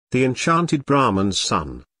The Enchanted Brahman's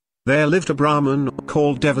Son. There lived a Brahman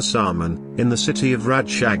called Devasarman, in the city of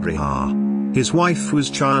Radschagriha. His wife was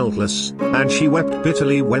childless, and she wept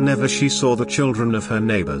bitterly whenever she saw the children of her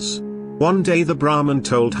neighbours. One day the Brahman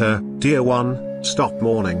told her, "Dear one, stop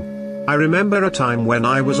mourning. I remember a time when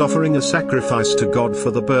I was offering a sacrifice to God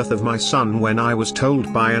for the birth of my son, when I was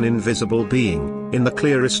told by an invisible being, in the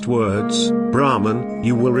clearest words, 'Brahman,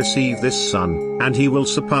 you will receive this son, and he will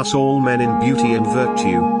surpass all men in beauty and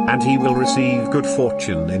virtue, and he will receive good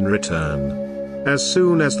fortune in return.'" As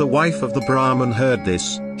soon as the wife of the Brahman heard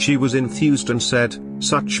this, she was enthused and said,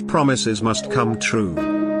 "Such promises must come true."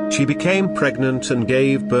 She became pregnant and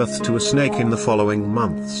gave birth to a snake in the following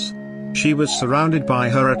months. She was surrounded by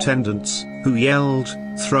her attendants, who yelled,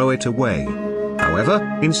 "Throw it away." However,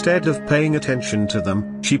 instead of paying attention to them,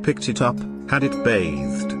 she picked it up, had it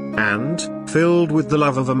bathed, and, filled with the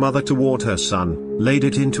love of a mother toward her son, laid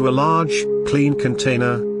it into a large, clean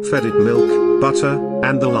container, fed it milk, butter,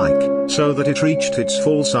 and the like, so that it reached its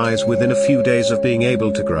full size within a few days of being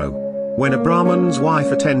able to grow. When a Brahman's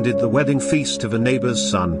wife attended the wedding feast of a neighbour's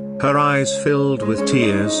son, her eyes filled with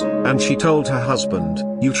tears, and she told her husband,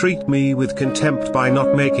 "You treat me with contempt by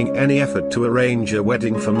not making any effort to arrange a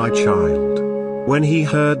wedding for my child." When he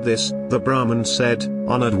heard this, the Brahman said,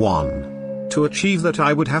 "Honoured one, to achieve that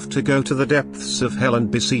I would have to go to the depths of hell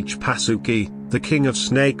and beseech Pasuki, the king of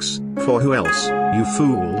snakes, for who else, you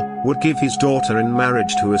fool, would give his daughter in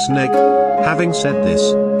marriage to a snake?" Having said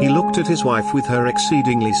this, he looked at his wife with her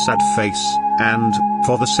exceedingly sad face, and,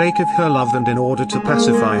 for the sake of her love and in order to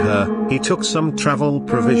pacify her, he took some travel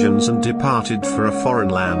provisions and departed for a foreign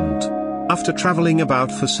land. After traveling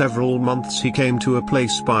about for several months, he came to a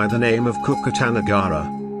place by the name of Kukatanagara.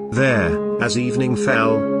 There, as evening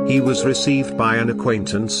fell, he was received by an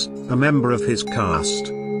acquaintance, a member of his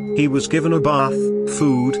caste. He was given a bath,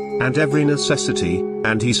 food, and every necessity,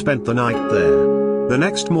 and he spent the night there. The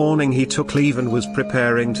next morning he took leave and was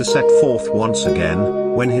preparing to set forth once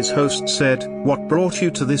again, when his host said, "What brought you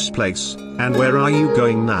to this place, and where are you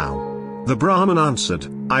going now?" The Brahman answered,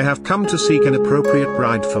 "I have come to seek an appropriate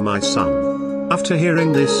bride for my son." After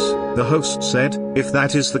hearing this, the host said, "If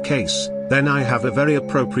that is the case, then I have a very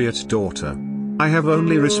appropriate daughter. I have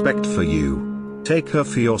only respect for you. Take her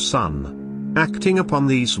for your son." Acting upon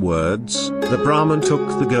these words, the Brahman took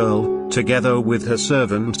the girl, together with her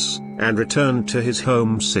servants, and returned to his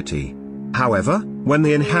home city. However, when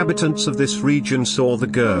the inhabitants of this region saw the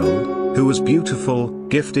girl, who was beautiful,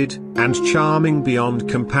 gifted, and charming beyond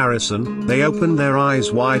comparison, they opened their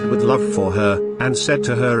eyes wide with love for her, and said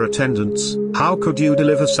to her attendants, "How could you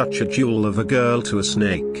deliver such a jewel of a girl to a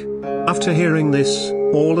snake?" After hearing this,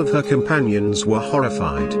 all of her companions were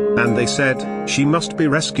horrified, and they said, "She must be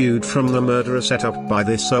rescued from the murder set up by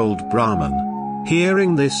this old Brahman."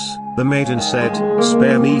 Hearing this, the maiden said,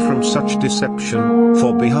 "Spare me from such deception,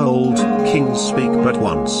 for behold, kings speak but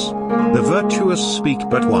once. The virtuous speak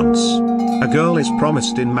but once. A girl is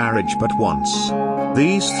promised in marriage but once.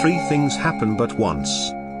 These three things happen but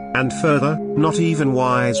once. And further, not even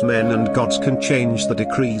wise men and gods can change the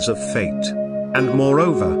decrees of fate. And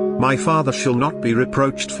moreover, my father shall not be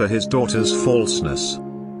reproached for his daughter's falseness."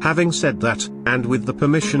 Having said that, and with the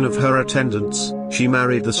permission of her attendants, she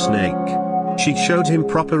married the snake. She showed him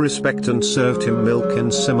proper respect and served him milk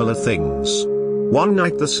and similar things. One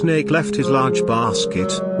night the snake left his large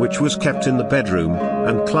basket, which was kept in the bedroom,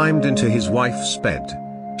 and climbed into his wife's bed.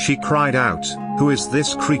 She cried out, "Who is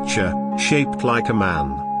this creature, shaped like a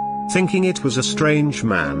man?" Thinking it was a strange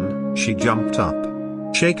man, she jumped up.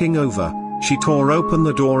 Shaking over, she tore open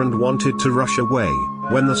the door and wanted to rush away,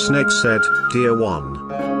 when the snake said, "Dear one,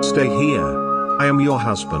 stay here. I am your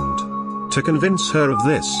husband." To convince her of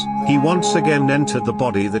this, he once again entered the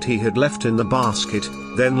body that he had left in the basket,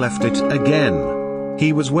 then left it again.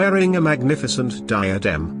 He was wearing a magnificent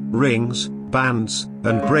diadem, rings, bands,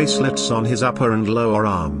 and bracelets on his upper and lower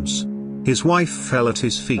arms. His wife fell at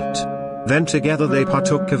his feet. Then together they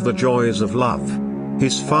partook of the joys of love.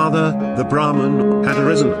 His father, the Brahman, had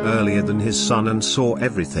arisen earlier than his son and saw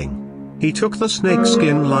everything. He took the snake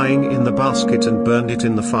skin lying in the basket and burned it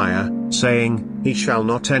in the fire, saying, "He shall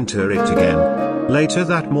not enter it again." Later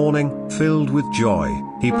that morning, filled with joy,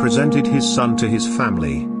 he presented his son to his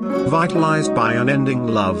family. Vitalized by unending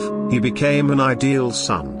love, he became an ideal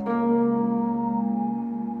son.